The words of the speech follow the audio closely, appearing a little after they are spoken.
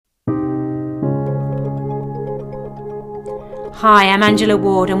Hi, I'm Angela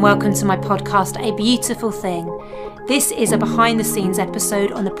Ward and welcome to my podcast, A Beautiful Thing. This is a behind-the-scenes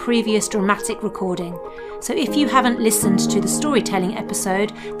episode on the previous dramatic recording. So if you haven't listened to the storytelling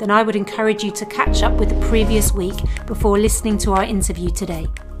episode, then I would encourage you to catch up with the previous week before listening to our interview today.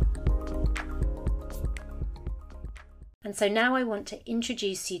 And so now I want to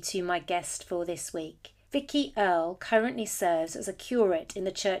introduce you to my guest for this week. Vicky Earle currently serves as a curate in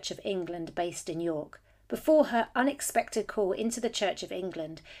the Church of England based in York. Before her unexpected call into the Church of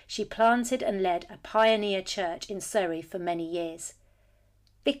England, she planted and led a pioneer church in Surrey for many years.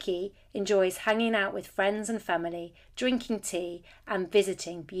 Vicky enjoys hanging out with friends and family, drinking tea and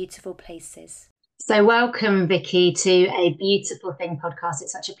visiting beautiful places. So welcome, Vicky, to A Beautiful Thing podcast.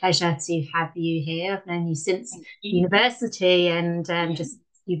 It's such a pleasure to have you here. I've known you since university and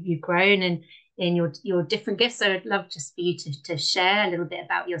you've grown and in your different gifts. So I'd love just for you to share a little bit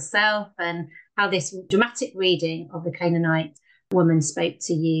about yourself and how this dramatic reading of the Canaanite woman spoke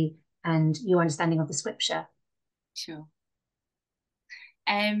to you and your understanding of the scripture. Sure.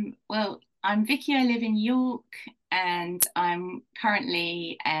 Well, I'm Vicky. I live in York and I'm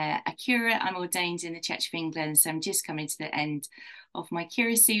currently a curate. I'm ordained in the Church of England, so I'm just coming to the end of my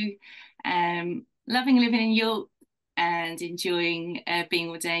curacy. Loving living in York and enjoying being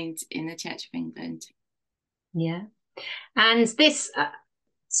ordained in the Church of England. Yeah. And this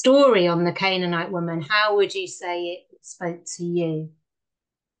story on the Canaanite woman, how would you say it spoke to you?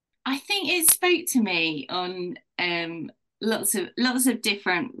 I think it spoke to me on lots of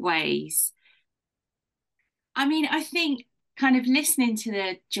different ways. I mean, I think kind of listening to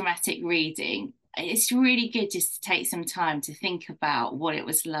the dramatic reading, it's really good just to take some time to think about what it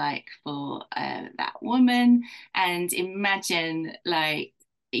was like for that woman and imagine, like,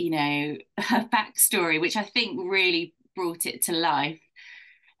 you know, her backstory, which I think really brought it to life.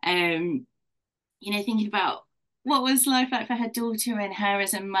 You know, thinking about what was life like for her daughter and her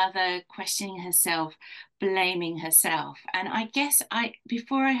as a mother, questioning herself, blaming herself. And I guess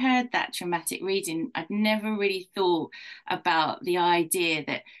before I heard that dramatic reading, I'd never really thought about the idea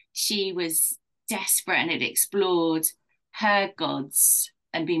that she was desperate and had explored her gods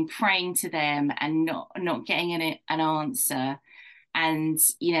and been praying to them and not getting an answer. And,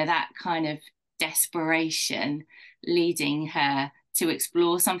 you know, that kind of desperation leading her to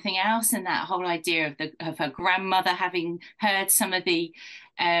explore something else, and that whole idea of her grandmother having heard some of the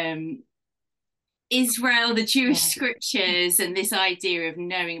Israel, the Jewish scriptures, and this idea of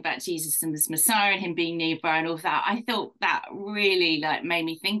knowing about Jesus and this Messiah and him being nearby and all of that. I thought that really made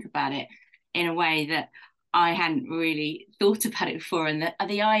me think about it in a way that I hadn't really thought about it before, and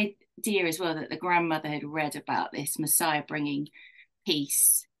the idea as well that the grandmother had read about this Messiah bringing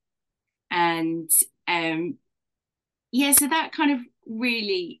peace. And so that kind of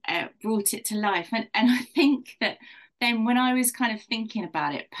really brought it to life. And I think that then when I was kind of thinking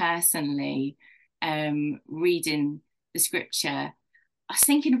about it personally, reading the scripture, I was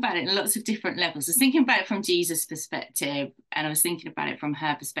thinking about it in lots of different levels. I was thinking about it from Jesus' perspective, and I was thinking about it from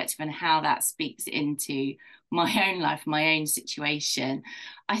her perspective and how that speaks into my own life, my own situation.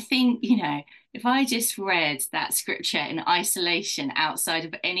 I think, you know, if I just read that scripture in isolation outside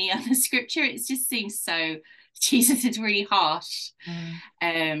of any other scripture, it just seems so, Jesus is really harsh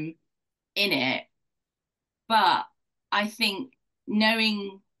in it. But I think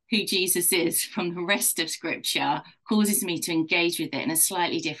knowing who Jesus is from the rest of scripture causes me to engage with it in a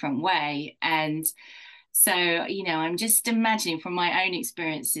slightly different way. And so, you know, I'm just imagining from my own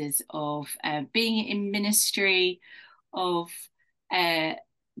experiences of being in ministry, of the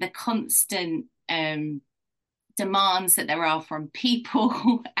constant demands that there are from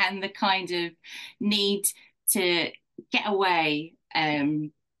people and the kind of need to get away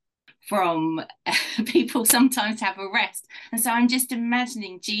from people sometimes have a rest. And so I'm just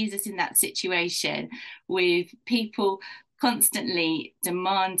imagining Jesus in that situation with people constantly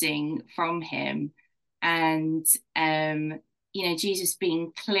demanding from him, and you know, Jesus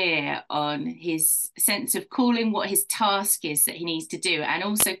being clear on his sense of calling, what his task is that he needs to do, and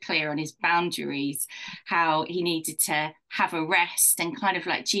also clear on his boundaries, how he needed to have a rest, and kind of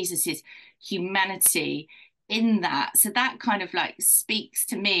like Jesus's humanity in that. So that kind of speaks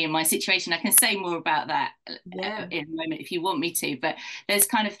to me in my situation. I can say more about that in a moment if you want me to, but there's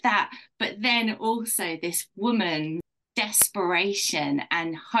kind of that. But then also this woman's desperation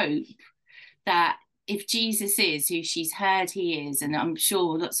and hope that if Jesus is who she's heard he is, and I'm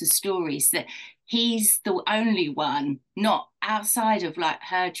sure lots of stories, that he's the only one, not outside of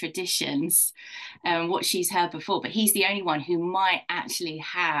her traditions and what she's heard before, but he's the only one who might actually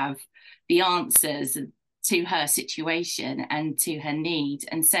have the answers to her situation and to her need.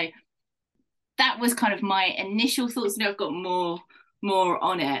 And so that was kind of my initial thoughts. I've got more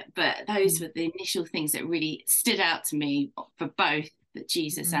on it, but those were the initial things that really stood out to me for both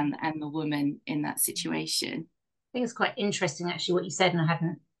Jesus and the woman in that situation. I think it's quite interesting actually what you said, and I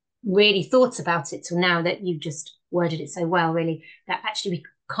hadn't really thought about it till now that you just worded it so well, really, that actually we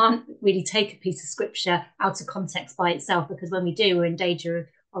can't really take a piece of scripture out of context by itself, because when we do, we're in danger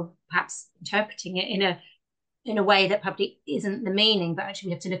of perhaps interpreting it in a way that probably isn't the meaning, but actually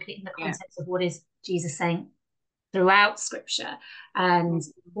we have to look at it in the context of what is Jesus saying throughout scripture, and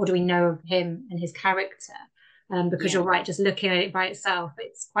what do we know of him and his character. Because you're right, just looking at it by itself,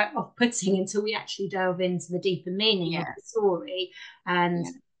 it's quite off-putting until we actually delve into the deeper meaning of the story and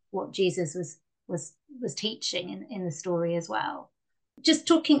what Jesus was teaching in the story as well. Just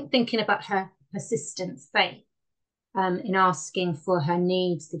thinking about her persistent faith in asking for her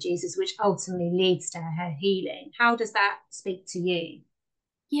needs to Jesus, which ultimately leads to her healing. How does that speak to you?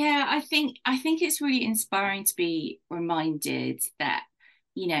 Yeah, I think it's really inspiring to be reminded that,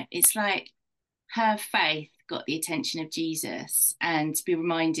 it's like her faith got the attention of Jesus, and to be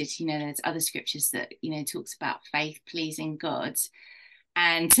reminded, there's other scriptures that, talks about faith pleasing God,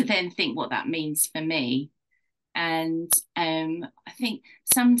 and to then think what that means for me. And I think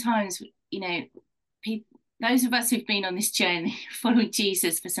sometimes, people, those of us who've been on this journey following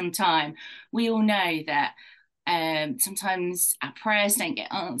Jesus for some time, we all know that sometimes our prayers don't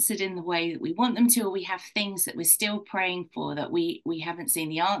get answered in the way that we want them to, or we have things that we're still praying for that we haven't seen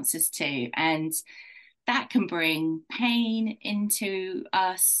the answers to, and that can bring pain into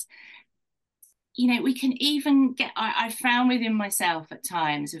us. We can even I found within myself at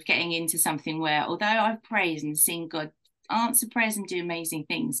times of getting into something where, although I've prayed and seen God answer prayers and do amazing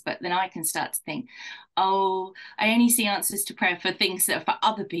things, but then I can start to think, oh, I only see answers to prayer for things that are for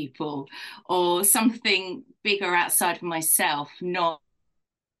other people, or something bigger outside of myself, not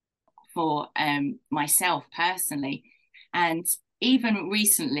for myself personally. And even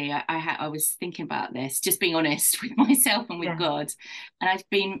recently, I was thinking about this, just being honest with myself and with God. And I've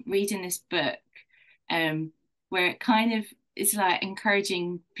been reading this book where it kind of is like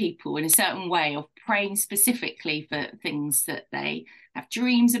encouraging people in a certain way of praying specifically for things that they have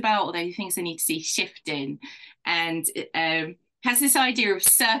dreams about, or they things they need to see shifting. And it has this idea of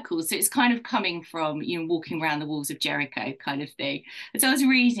circles. So it's kind of coming from, walking around the walls of Jericho kind of thing. And so I was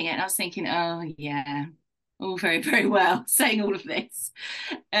reading it and I was thinking, oh yeah, all very, very well, saying all of this.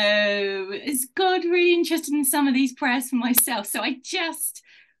 Is God really interested in some of these prayers for myself? So I just,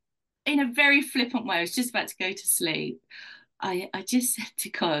 in a very flippant way, I was just about to go to sleep. I just said to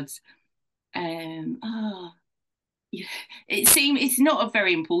God, yeah, it's not a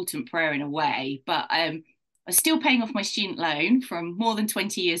very important prayer in a way, but I was still paying off my student loan from more than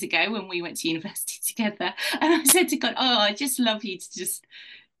 20 years ago when we went to university together. And I said to God, oh, I just love you to just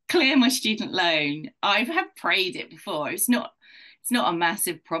clear my student loan. I have prayed it before. It's not a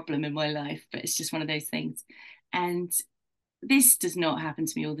massive problem in my life, but it's just one of those things. And this does not happen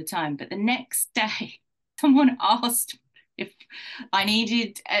to me all the time. But the next day, someone asked if I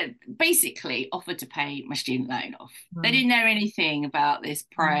needed, basically offered to pay my student loan off. They didn't know anything about this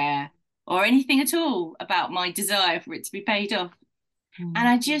prayer or anything at all about my desire for it to be paid off. And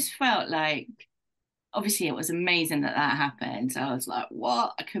I just felt like, obviously it was amazing that happened. So I was like,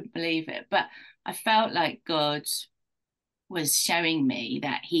 what? I couldn't believe it. But I felt like God was showing me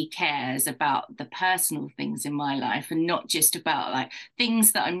that he cares about the personal things in my life, and not just about like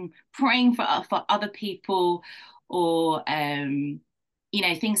things that I'm praying for other people, or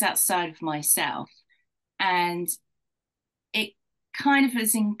things outside of myself. And it kind of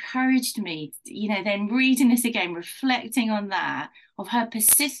has encouraged me, then reading this again, reflecting on that, of her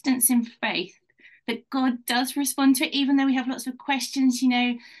persistence in faith, that God does respond to it, even though we have lots of questions,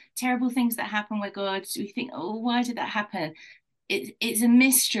 terrible things that happen where we think, oh, why did that happen? It's a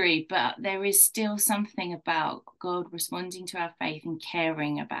mystery, but there is still something about God responding to our faith and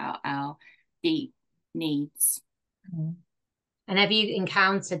caring about our deep needs. And have you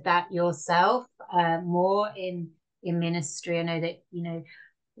encountered that yourself more in ministry? I know that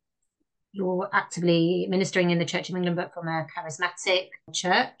you're actively ministering in the Church of England, but from a charismatic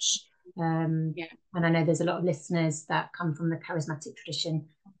church. And I know there's a lot of listeners that come from the charismatic tradition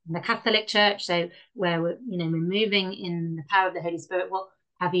in the Catholic Church. So where we're moving in the power of the Holy Spirit, what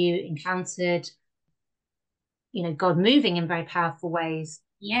have you encountered? God moving in very powerful ways.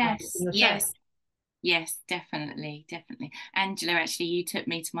 Yes, yes, definitely. Angela, actually, you took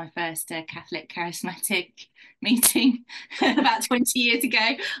me to my first Catholic charismatic meeting about 20 years ago.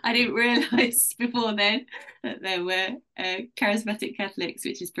 I didn't realise before then that there were charismatic Catholics,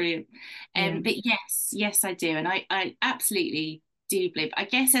 which is brilliant. But yes, I do. And I absolutely do believe, I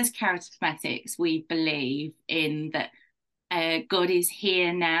guess as charismatics, we believe in that God is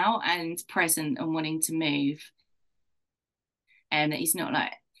here now and present and wanting to move, and that he's not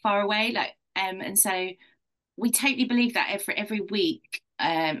like far away. And so we totally believe that every week,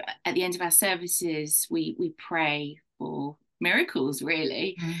 at the end of our services, we pray for miracles,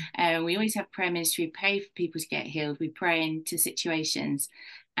 really. We always have prayer ministry, we pray for people to get healed, we pray into situations.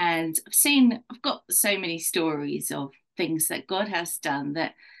 And I've got so many stories of things that God has done,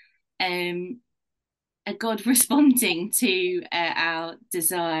 that God responding to our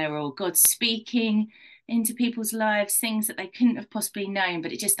desire, or God speaking into people's lives things that they couldn't have possibly known,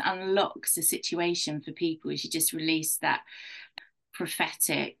 but it just unlocks a situation for people as you just release that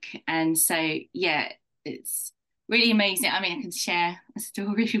prophetic. And so, yeah, it's really amazing. I mean, I can share a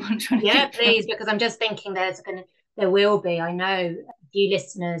story if you want, trying to Yeah, think from. please, because I'm just thinking there will be, I know, a few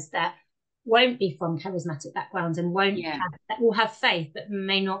listeners that won't be from charismatic backgrounds and Yeah, that will have faith, but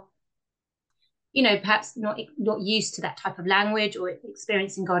may not, perhaps not used to that type of language or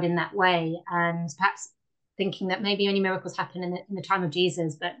experiencing God in that way, and perhaps thinking that maybe only miracles happen in the time of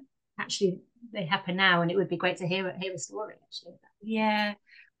Jesus, but actually they happen now, and it would be great to hear a story actually. yeah.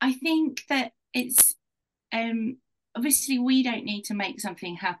 I think that it's obviously we don't need to make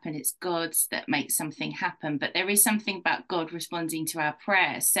something happen, it's God that makes something happen, but there is something about God responding to our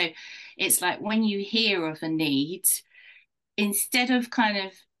prayers. So it's like when you hear of a need, instead of kind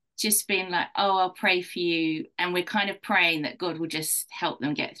of just being like, oh, I'll pray for you, and we're kind of praying that God will just help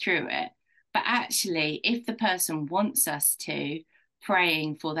them get through it, but actually if the person wants us to,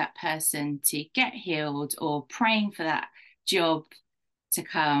 praying for that person to get healed, or praying for that job to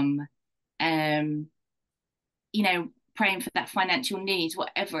come, um praying for that financial need,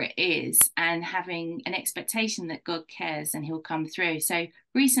 whatever it is, and having an expectation that God cares and he'll come through. So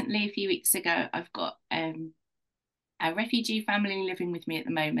recently, a few weeks ago, I've got a refugee family living with me at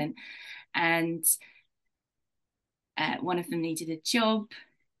the moment, and one of them needed a job,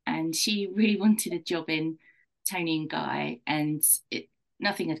 and she really wanted a job in Tony and Guy, and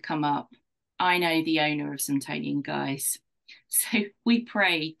nothing had come up. I know the owner of some Tony and Guys, so we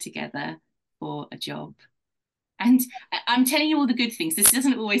prayed together for a job. And I'm telling you all the good things. This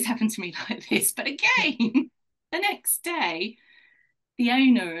doesn't always happen to me like this. But again, the next day, the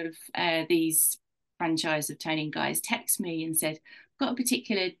owner of these franchise of Tony and Guys texted me and said, got a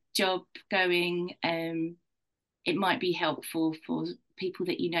particular job going. It might be helpful for people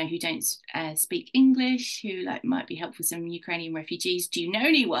that you know who don't speak English, who might be helpful for some Ukrainian refugees. Do you know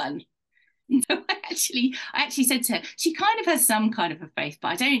anyone? So I actually said to her, she kind of has some kind of a faith, but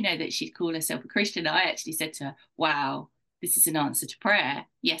I don't know that she'd call herself a Christian. I actually said to her, wow, this is an answer to prayer.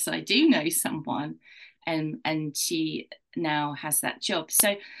 Yes, I do know someone. And she now has that job.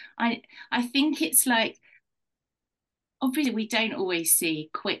 So I think it's like, obviously we don't always see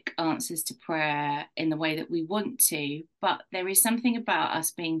quick answers to prayer in the way that we want to, but there is something about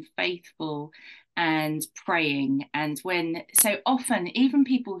us being faithful and praying. And when so often, even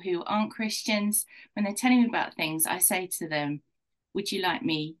people who aren't Christians, when they're telling me about things, I say to them, would you like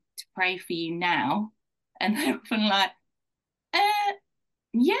me to pray for you now? And they're often like, yeah.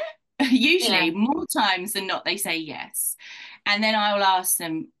 Yeah, Usually more times than not they say yes. And then I will ask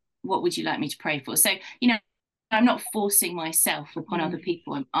them, what would you like me to pray for? So I'm not forcing myself upon other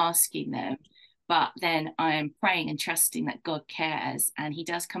people, I'm asking them, but then I am praying and trusting that God cares and he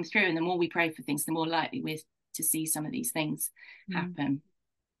does come through. And the more we pray for things, the more likely we're to see some of these things happen.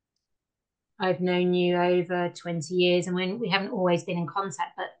 I've known you over 20 years, and when we haven't always been in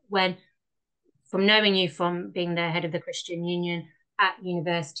contact, but from knowing you from being the head of the Christian Union at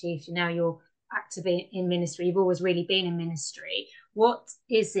university to now you're active in ministry, you've always really been in ministry. What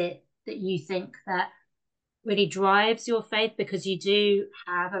is it that you think that really drives your faith? Because you do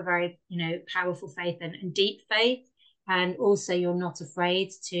have a very, powerful faith and deep faith. And also you're not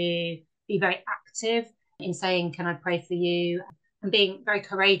afraid to be very active in saying, can I pray for you? And being very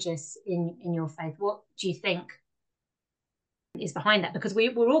courageous in your faith. What do you think is behind that? Because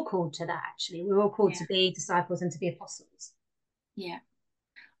we're all called to that, actually. We're all called to be disciples and to be apostles. Yeah.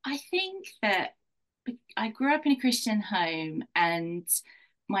 I think that I grew up in a Christian home, and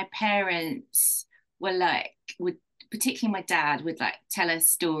my parents would, particularly my dad, would tell us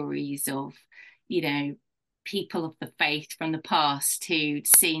stories of, people of the faith from the past who'd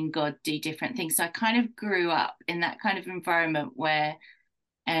seen God do different things. So I kind of grew up in that kind of environment where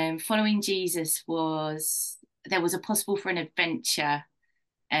following Jesus there was a possible for an adventure,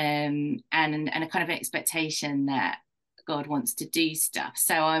 and a kind of expectation that God wants to do stuff.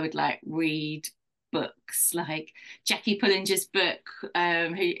 So I would read books like Jackie Pullinger's book,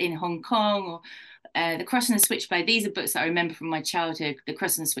 who in Hong Kong, The Cross and the Switchblade, these are books that I remember from my childhood. The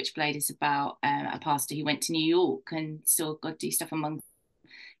Cross and the Switchblade is about a pastor who went to New York and saw God do stuff among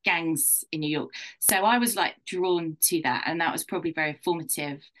gangs in New York. So I was like drawn to that, and that was probably very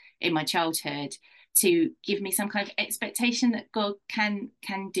formative in my childhood to give me some kind of expectation that God can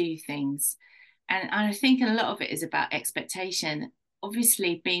do things. And I think a lot of it is about expectation.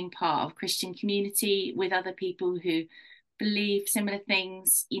 Obviously, being part of Christian community with other people who believe similar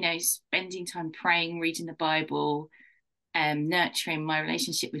things, you know, spending time praying, reading the Bible, nurturing my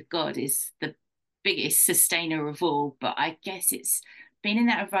relationship with God is the biggest sustainer of all. But I guess it's being in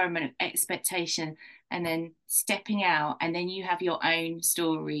that environment of expectation and then stepping out, and then you have your own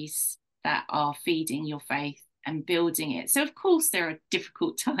stories that are feeding your faith and building it. So of course there are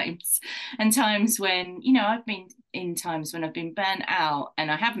difficult times, and times when, you know, I've been in times when I've been burnt out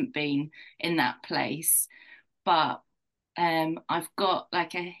and I haven't been in that place, but I've got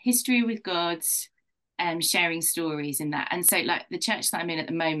like a history with God, sharing stories in that. And so like the church that I'm in at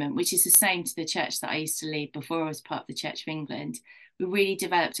the moment, which is the same to the church that I used to lead before I was part of the Church of England, we really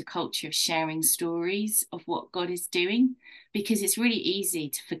developed a culture of sharing stories of what God is doing, because it's really easy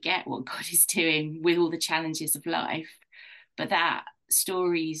to forget what God is doing with all the challenges of life. But that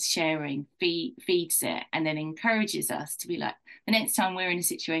stories sharing feeds it, and then encourages us to be like, the next time we're in a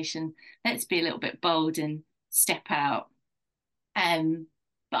situation, let's be a little bit bold and step out.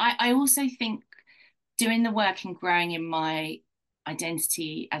 But I also think doing the work and growing in my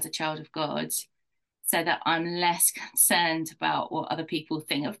identity as a child of God, so that I'm less concerned about what other people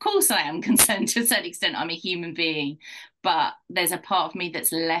think. Of course, I am concerned to a certain extent. I'm a human being, but there's a part of me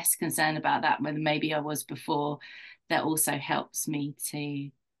that's less concerned about that than maybe I was before. That also helps me to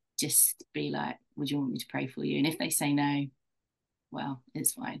just be like, would you want me to pray for you? And if they say no, well,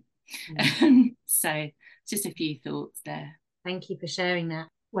 it's fine. So just a few thoughts there. Thank you for sharing that.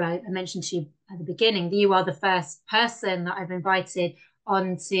 Well, I mentioned to you at the beginning that you are the first person that I've invited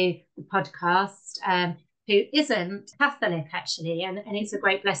onto the podcast who isn't Catholic, actually. And it's a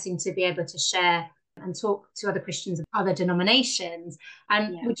great blessing to be able to share and talk to other Christians of other denominations.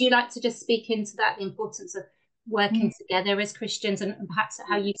 And would you like to just speak into that, the importance of working together as Christians, and perhaps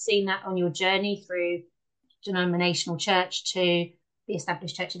how you've seen that on your journey through denominational church to the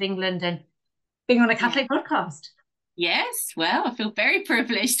Established Church of England and being on a Catholic podcast? Yes, well, I feel very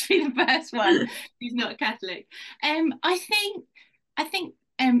privileged to be the first one who's not Catholic. I think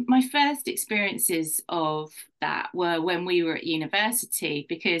my first experiences of that were when we were at university,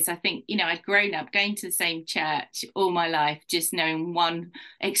 because I think, you know, I'd grown up going to the same church all my life, just knowing one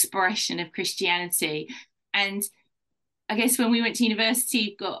expression of Christianity. And I guess when we went to university,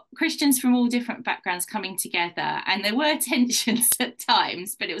 you've got Christians from all different backgrounds coming together, and there were tensions at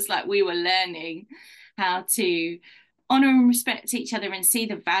times, but it was like we were learning how to honor and respect each other and see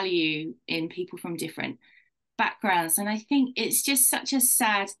the value in people from different backgrounds. And I think it's just such a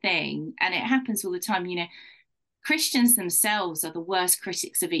sad thing, and it happens all the time, you know, Christians themselves are the worst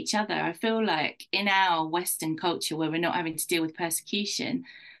critics of each other. I feel like in our Western culture, where we're not having to deal with persecution,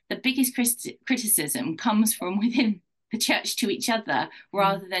 the biggest criticism comes from within the church to each other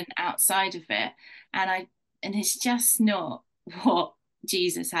rather than outside of it. And it's just not what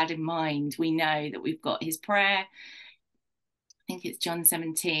Jesus had in mind. We know that we've got his prayer, I think it's John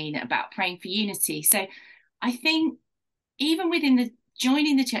 17, about praying for unity. So I think even within the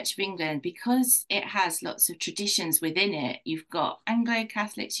joining the Church of England, because it has lots of traditions within it, you've got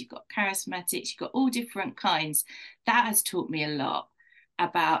Anglo-Catholics, you've got charismatics, you've got all different kinds. That has taught me a lot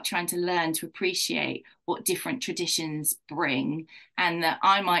about trying to learn to appreciate what different traditions bring, and that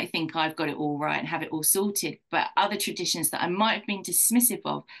I might think I've got it all right and have it all sorted, but other traditions that I might have been dismissive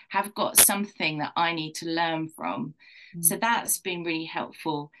of have got something that I need to learn from. So that's been really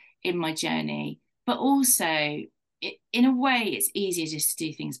helpful in my journey. But also, in a way, it's easier just to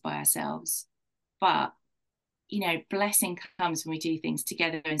do things by ourselves. But, you know, blessing comes when we do things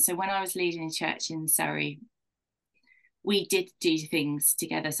together. And so when I was leading a church in Surrey, we did do things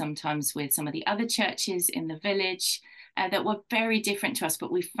together sometimes with some of the other churches in the village that were very different to us,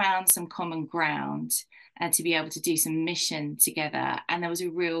 but we found some common ground to be able to do some mission together. And there was a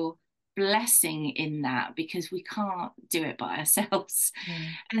real blessing in that, because we can't do it by ourselves.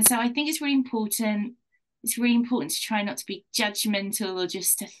 And so I think it's really important to try not to be judgmental, or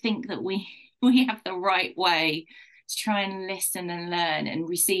just to think that we have the right way, to try and listen and learn and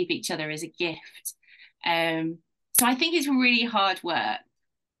receive each other as a gift. So I think it's really hard work,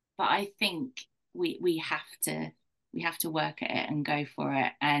 but I think we have to work at it and go for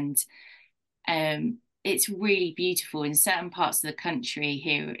it. And it's really beautiful in certain parts of the country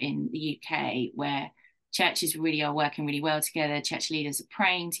here in the UK, where churches really are working really well together. Church leaders are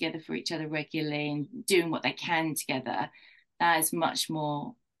praying together for each other regularly and doing what they can together. That is much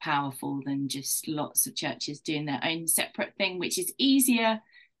more powerful than just lots of churches doing their own separate thing, which is easier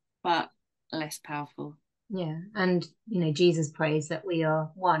but less powerful. Yeah, and Jesus prays that we are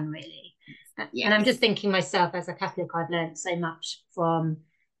one, really. Yes. And I'm just thinking myself, as a Catholic, I've learned so much from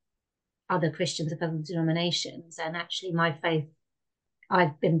other Christians of other denominations, and actually my faith,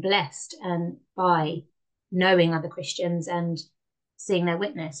 I've been blessed and by knowing other Christians and seeing their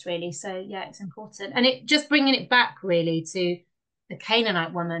witness, really. So yeah, it's important. And it just bringing it back really to the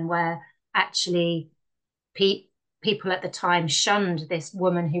Canaanite woman, where actually people at the time shunned this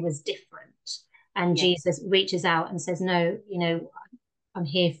woman who was different, and Jesus reaches out and says, no, I'm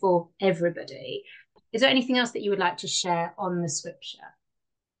here for everybody. Is there anything else that you would like to share on the scripture?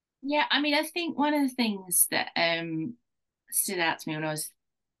 Yeah, I mean, I think one of the things that stood out to me when I was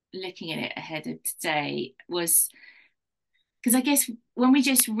looking at it ahead of today was, because I guess when we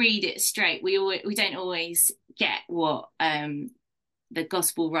just read it straight, we don't always get what the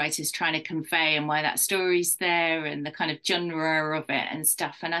gospel writer's trying to convey and why that story's there and the kind of genre of it and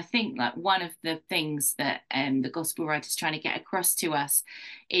stuff. And I think like one of the things that the gospel writer's trying to get across to us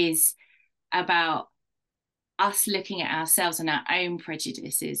is about us looking at ourselves and our own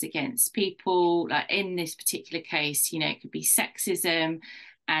prejudices against people. Like in this particular case, it could be sexism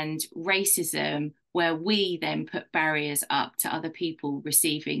and racism, where we then put barriers up to other people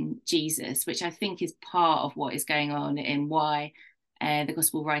receiving Jesus, which I think is part of what is going on in why the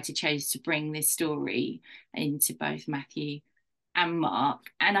gospel writer chose to bring this story into both Matthew and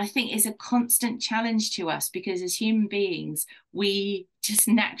Mark. And I think it's a constant challenge to us, because as human beings, we just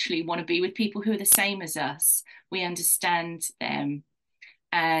naturally want to be with people who are the same as us. We understand them,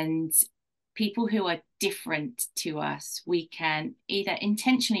 and people who are different to us, we can either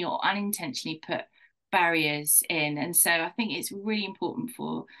intentionally or unintentionally put barriers in. And so I think it's really important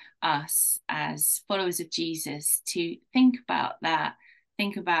for us as followers of Jesus to think about that,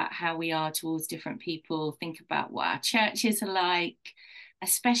 think about how we are towards different people, think about what our churches are like,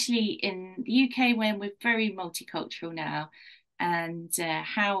 especially in the UK when we're very multicultural now, and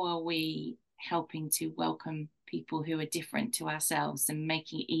how are we helping to welcome people who are different to ourselves and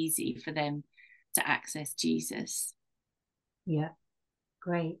making it easy for them to access Jesus. Yeah,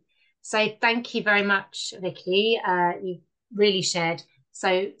 great. So thank you very much, Vicky. You've really shared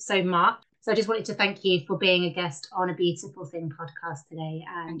so much. So I just wanted to thank you for being a guest on A Beautiful Thing podcast today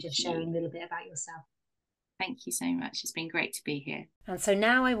and just sharing a little bit about yourself. Thank you so much. It's been great to be here. And so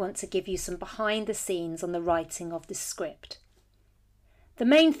now I want to give you some behind the scenes on the writing of this script. The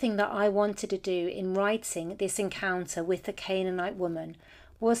main thing that I wanted to do in writing this encounter with the Canaanite woman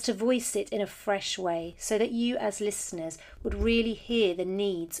was to voice it in a fresh way, so that you as listeners would really hear the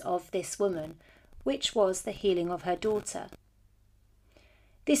needs of this woman, which was the healing of her daughter.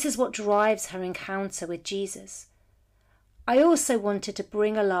 This is what drives her encounter with Jesus. I also wanted to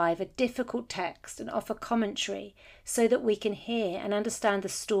bring alive a difficult text and offer commentary so that we can hear and understand the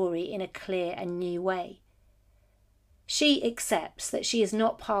story in a clear and new way. She accepts that she is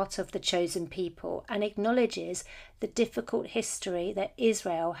not part of the chosen people and acknowledges the difficult history that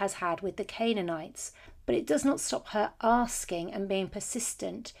Israel has had with the Canaanites, but it does not stop her asking and being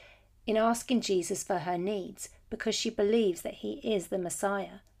persistent in asking Jesus for her needs, because she believes that he is the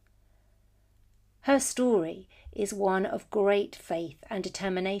Messiah. Her story is one of great faith and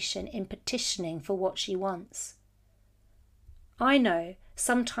determination in petitioning for what she wants. I know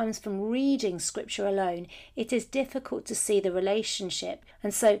sometimes from reading scripture alone, it is difficult to see the relationship.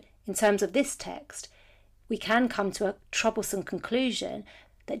 And so in terms of this text, we can come to a troublesome conclusion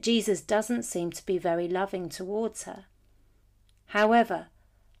that Jesus doesn't seem to be very loving towards her. However,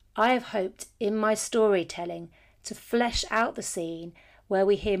 I have hoped in my storytelling to flesh out the scene where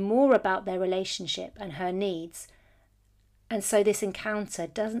we hear more about their relationship and her needs. And so this encounter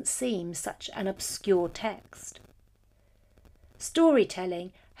doesn't seem such an obscure text.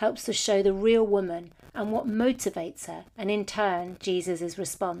 Storytelling helps to show the real woman and what motivates her, and in turn, Jesus'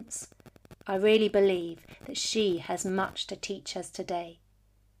 response. I really believe that she has much to teach us today.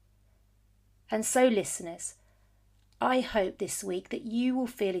 And so, listeners, I hope this week that you will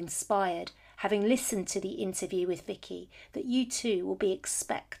feel inspired, having listened to the interview with Vicky, that you too will be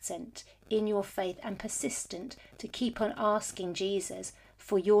expectant in your faith and persistent to keep on asking Jesus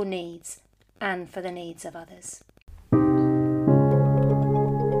for your needs and for the needs of others.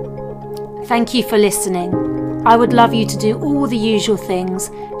 Thank you for listening. I would love you to do all the usual things: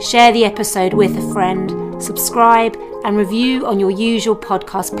 share the episode with a friend, subscribe and review on your usual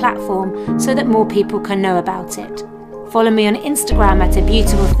podcast platform so that more people can know about it. Follow me on Instagram at A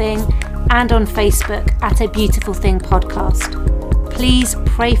Beautiful Thing and on Facebook at A Beautiful Thing Podcast. Please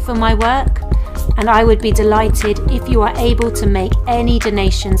pray for my work, and I would be delighted if you are able to make any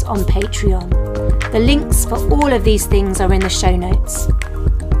donations on Patreon. The links for all of these things are in the show notes.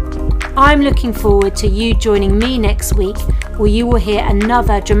 I'm looking forward to you joining me next week, where you will hear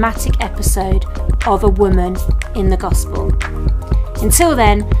another dramatic episode of a woman in the gospel. Until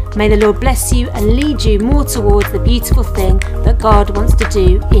then, may the Lord bless you and lead you more towards the beautiful thing that God wants to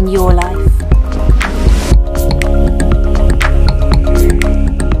do in your life.